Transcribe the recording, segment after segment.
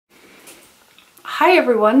Hi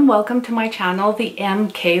everyone, welcome to my channel, the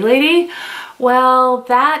MK Lady. Well,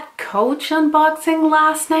 that Coach unboxing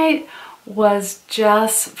last night was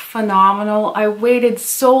just phenomenal. I waited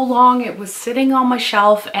so long, it was sitting on my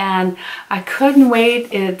shelf and I couldn't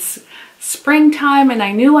wait. It's springtime and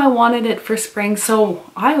I knew I wanted it for spring, so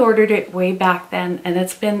I ordered it way back then and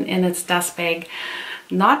it's been in its dust bag,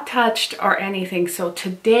 not touched or anything. So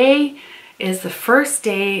today is the first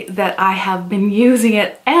day that I have been using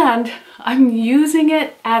it, and I'm using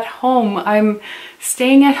it at home. I'm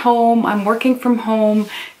staying at home, I'm working from home,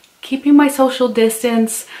 keeping my social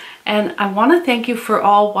distance, and I want to thank you for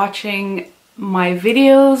all watching my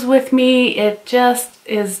videos with me. It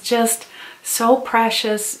is just so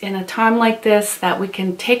precious in a time like this that we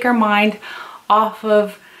can take our mind off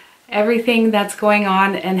of everything that's going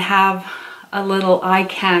on and have a little eye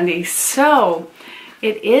candy. So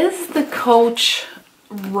it is the Coach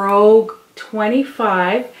Rogue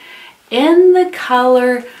 25 in the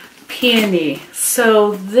color Peony.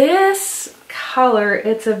 So this color,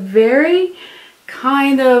 it's a very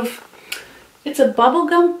kind of, it's a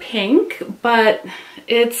bubblegum pink, but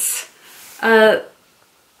it's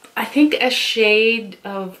I think a shade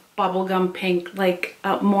of bubblegum pink, like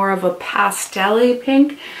more of a pastel-y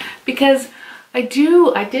pink, because I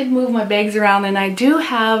did move my bags around and I do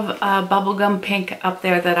have a bubblegum pink up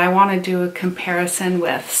there that I want to do a comparison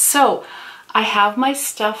with. So I have my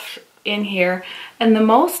stuff in here, and the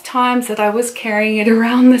most times that I was carrying it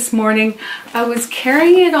around this morning, I was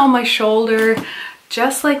carrying it on my shoulder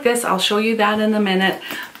just like this. I'll show you that in a minute.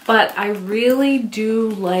 But I really do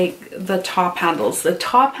like the top handles. The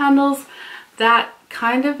top handles, that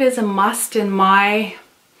kind of is a must in my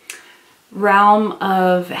realm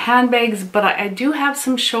of handbags, but I do have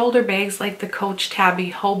some shoulder bags like the Coach Tabby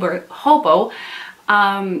Hobo,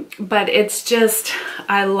 but it's just,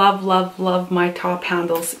 I love my top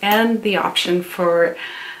handles and the option for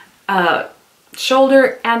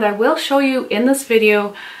shoulder. And I will show you in this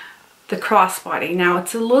video the crossbody. Now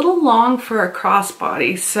it's a little long for a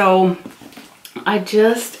crossbody, so I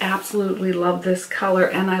just absolutely love this color,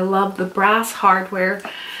 and I love the brass hardware,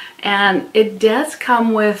 and it does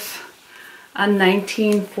come with a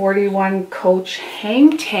 1941 Coach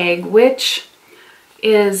hang tag, which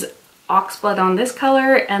is oxblood on this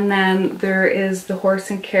color, and then there is the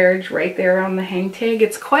horse and carriage right there on the hang tag.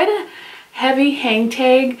 It's quite a heavy hang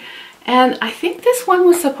tag, and I think this one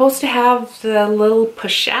was supposed to have the little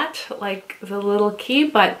pochette, like the little key,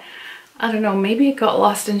 but I don't know, maybe it got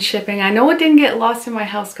lost in shipping. I know it didn't get lost in my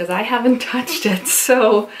house because I haven't touched it,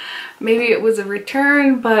 so maybe it was a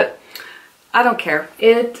return, but I don't care.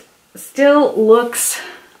 It still looks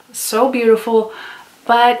so beautiful,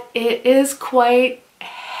 but it is quite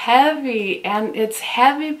heavy, and it's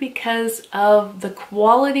heavy because of the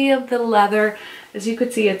quality of the leather. As you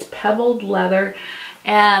can see, it's pebbled leather,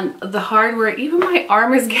 and the hardware. Even my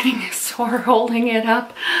arm is getting sore holding it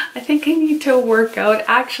up. I think I need to work out.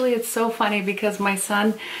 Actually, it's so funny because my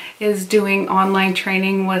son is doing online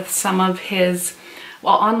training with some of his,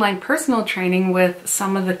 well, online personal training with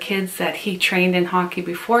some of the kids that he trained in hockey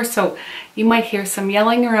before. So you might hear some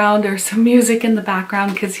yelling around or some music in the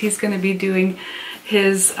background because he's going to be doing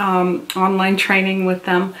his online training with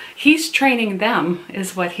them. He's training them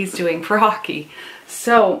is what he's doing for hockey.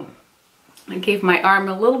 So I gave my arm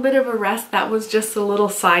a little bit of a rest. That was just a little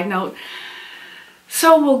side note.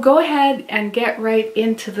 So we'll go ahead and get right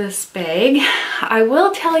into this bag. I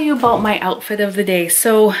will tell you about my outfit of the day.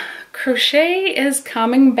 So crochet is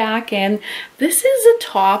coming back in. This is a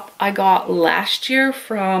top I got last year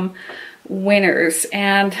from Winners,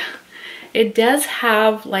 and it does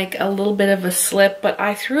have like a little bit of a slip, but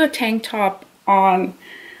I threw a tank top on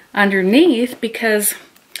underneath because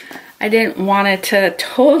I didn't want it to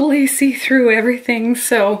totally see through everything.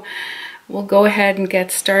 So we'll go ahead and get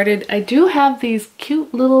started. I do have these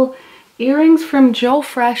cute little earrings from Joe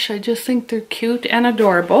Fresh. I just think they're cute and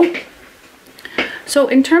adorable. So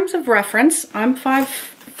in terms of reference, I'm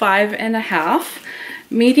 5'5½",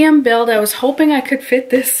 medium build. I was hoping I could fit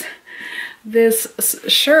this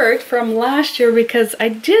shirt from last year because I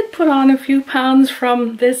did put on a few pounds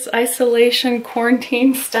from this isolation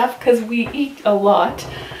quarantine stuff because we eat a lot.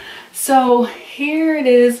 So here it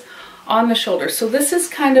is on the shoulder. So this is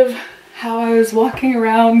kind of how I was walking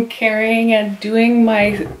around carrying and doing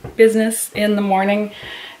my business in the morning,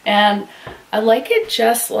 and I like it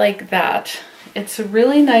just like that. It's a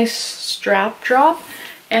really nice strap drop,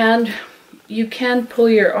 and you can pull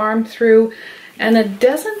your arm through, and it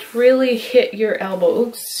doesn't really hit your elbow.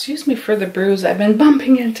 Oops, excuse me for the bruise. I've been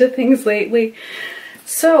bumping into things lately.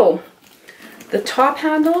 So the top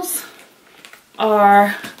handles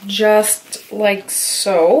are just like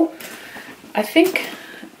so, I think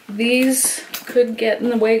these could get in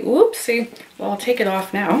the way. Whoopsie. Well, I'll take it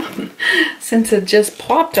off now since it just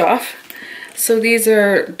popped off. So these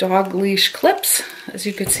are dog leash clips, as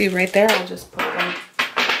you can see right there. I'll just put them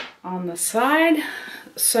on the side.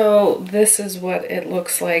 So this is what it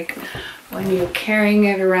looks like when you're carrying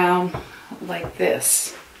it around like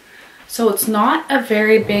this. So it's not a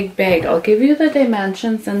very big bag. I'll give you the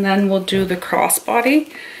dimensions and then we'll do the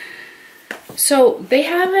crossbody. So they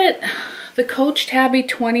have it, the Coach Tabby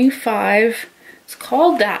 25. It's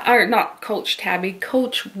called that, or not Coach Tabby,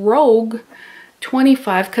 Coach Rogue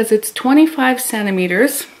 25, because it's 25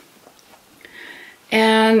 centimeters.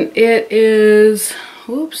 And it is,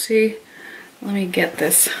 whoopsie, let me get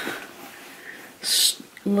this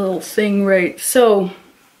little thing right. So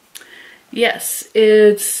yes,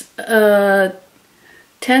 it's 10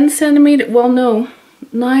 centimeter, well no,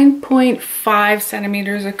 9.5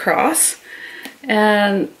 centimeters across.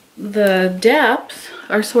 And the depth,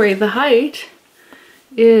 or sorry, the height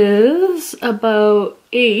is about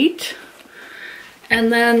 8.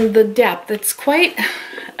 And then the depth, it's quite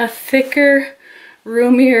a thicker,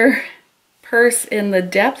 roomier purse in the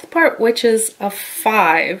depth part, which is a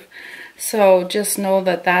 5. So just know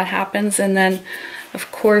that that happens. And then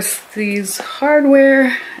of course these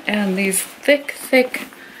hardware and these thick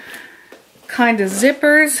kind of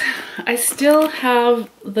zippers. I still have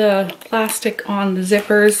the plastic on the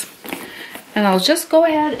zippers, and I'll just go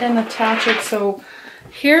ahead and attach it. So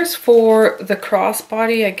here's for the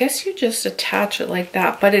crossbody. I guess you just attach it like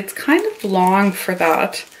that, but it's kind of long for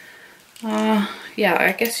that. Yeah,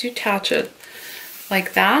 I guess you attach it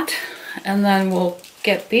like that, and then we'll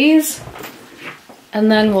get these,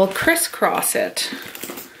 and then we'll crisscross it.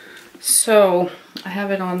 So I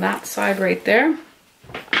have it on that side right there,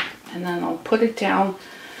 and then I'll put it down.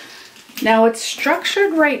 Now it's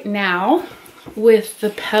structured right now with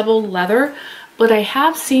the pebbled leather, but I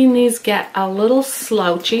have seen these get a little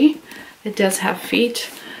slouchy. It does have feet,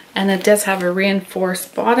 and it does have a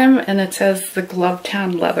reinforced bottom, and it says the glove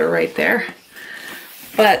tan leather right there.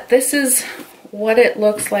 But this is what it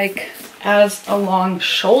looks like as a long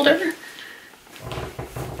shoulder.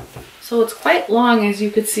 So it's quite long, as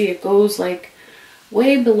you can see. It goes like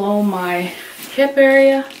way below my hip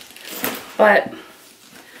area. But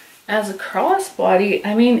as a crossbody,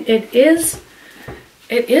 I mean, it is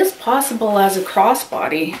possible as a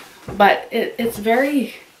crossbody, but it's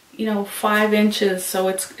very, you know, 5 inches, so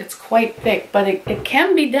it's quite thick, but it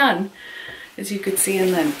can be done, as you could see,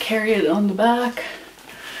 and then carry it on the back.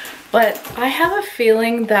 But I have a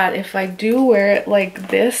feeling that if I do wear it like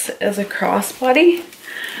this as a crossbody,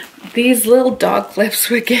 these little dog clips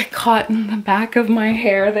would get caught in the back of my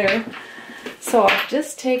hair there. So I'll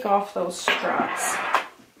just take off those straps,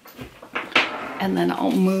 and then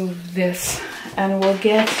I'll move this, and we'll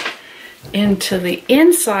get into the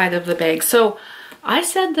inside of the bag. So I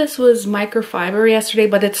said this was microfiber yesterday,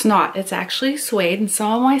 but it's not. It's actually suede, and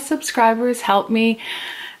some of my subscribers helped me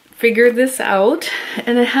figure this out.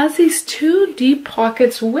 And it has these 2 deep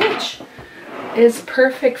pockets, which is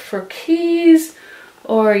perfect for keys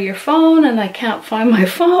or your phone, and I can't find my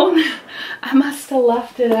phone. I must have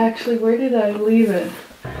left it actually. Where did I leave it?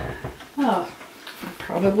 Oh, I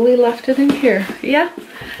probably left it in here. Yeah.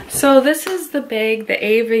 So this is the bag, the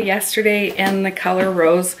Ava yesterday in the color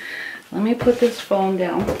rose. Let me put this phone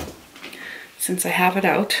down since I have it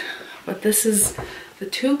out. But this is the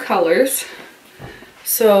 2 colors.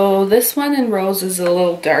 So this one in rose is a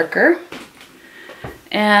little darker.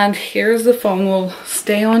 And here's the phone. We'll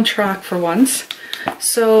stay on track for once.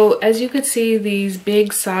 So as you could see, these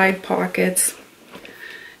big side pockets,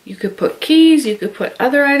 you could put keys, you could put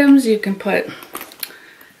other items, you can put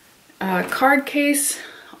a card case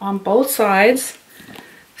on both sides.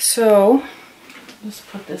 So let's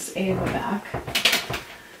put this Ava back.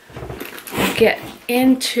 We'll get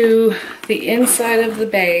into the inside of the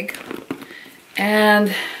bag,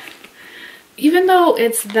 and even though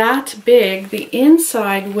it's that big, the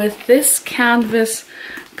inside with this canvas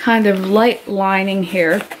kind of light lining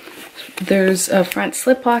here, there's a front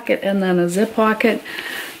slip pocket and then a zip pocket,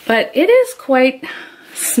 but it is quite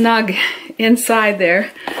snug inside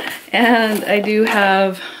there. And I do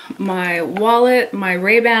have my wallet, my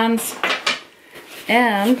Ray-Bans,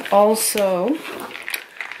 and also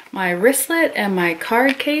my wristlet and my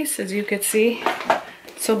card case, as you could see.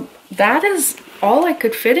 So that is all I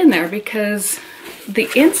could fit in there, because the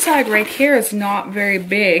inside right here is not very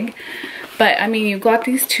big. But I mean, you've got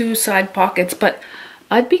these 2 side pockets, but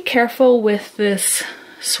I'd be careful with this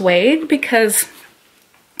suede, because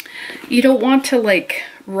you don't want to like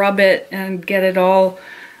rub it and get it all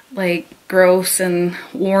like gross and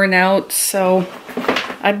worn out. So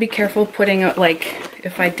I'd be careful putting it, like,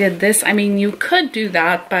 if I did this. I mean, you could do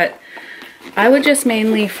that, but I would just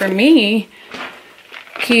mainly, for me,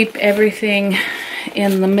 keep everything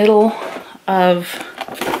in the middle of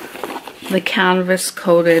the canvas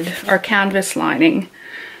coated, or canvas lining.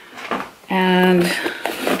 And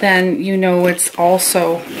then you know it's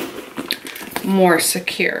also more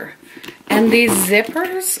secure. And these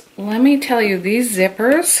zippers, let me tell you, these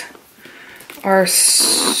zippers are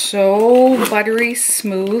so buttery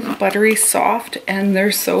smooth, buttery soft, and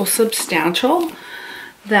they're so substantial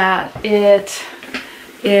that it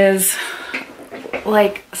is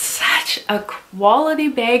like such a quality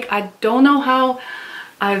bag. I don't know how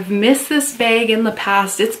I've missed this bag in the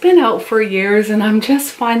past. It's been out for years and I'm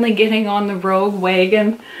just finally getting on the rogue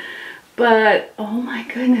wagon. But oh my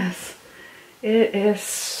goodness, it is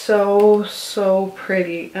so, so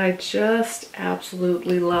pretty. I just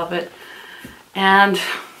absolutely love it. And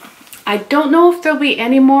I don't know if there'll be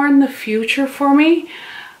any more in the future for me.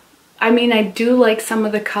 I mean, I do like some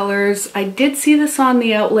of the colors. I did see this on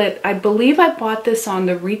the outlet. I believe I bought this on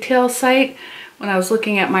the retail site when I was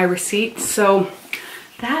looking at my receipts. So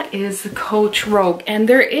that is the Coach Rogue. And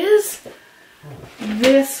there is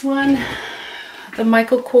this one, the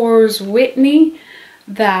Michael Kors Whitney,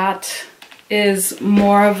 that is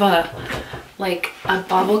more of a, like a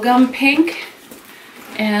bubblegum pink.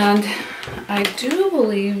 And I do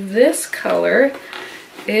believe this color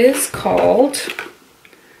is called,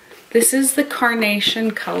 this is the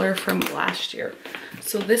carnation color from last year.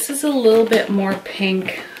 So this is a little bit more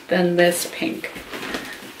pink than this pink.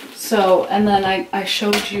 So, and then I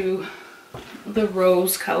showed you the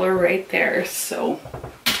rose color right there. So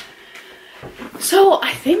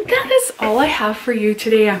I think that is all I have for you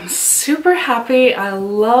today. I'm super happy. I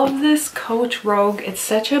love this Coach Rogue. It's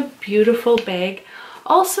such a beautiful bag.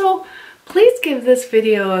 Also, please give this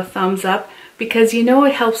video a thumbs up because you know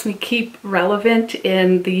it helps me keep relevant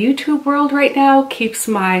in the YouTube world right now, keeps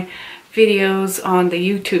my videos on the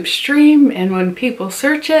YouTube stream, and when people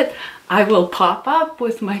search it, I will pop up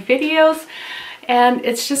with my videos. And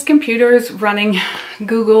it's just computers running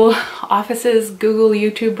Google offices, Google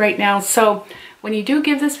YouTube right now. So when you do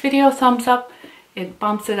give this video a thumbs up, it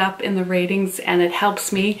bumps it up in the ratings and it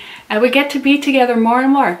helps me, and we get to be together more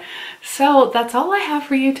and more. So that's all I have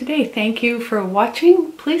for you today. Thank you for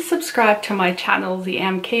watching. Please subscribe to my channel, The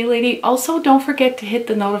MK Lady. Also, don't forget to hit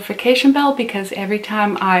the notification bell because every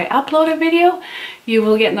time I upload a video, you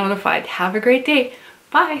will get notified. Have a great day.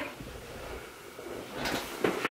 Bye.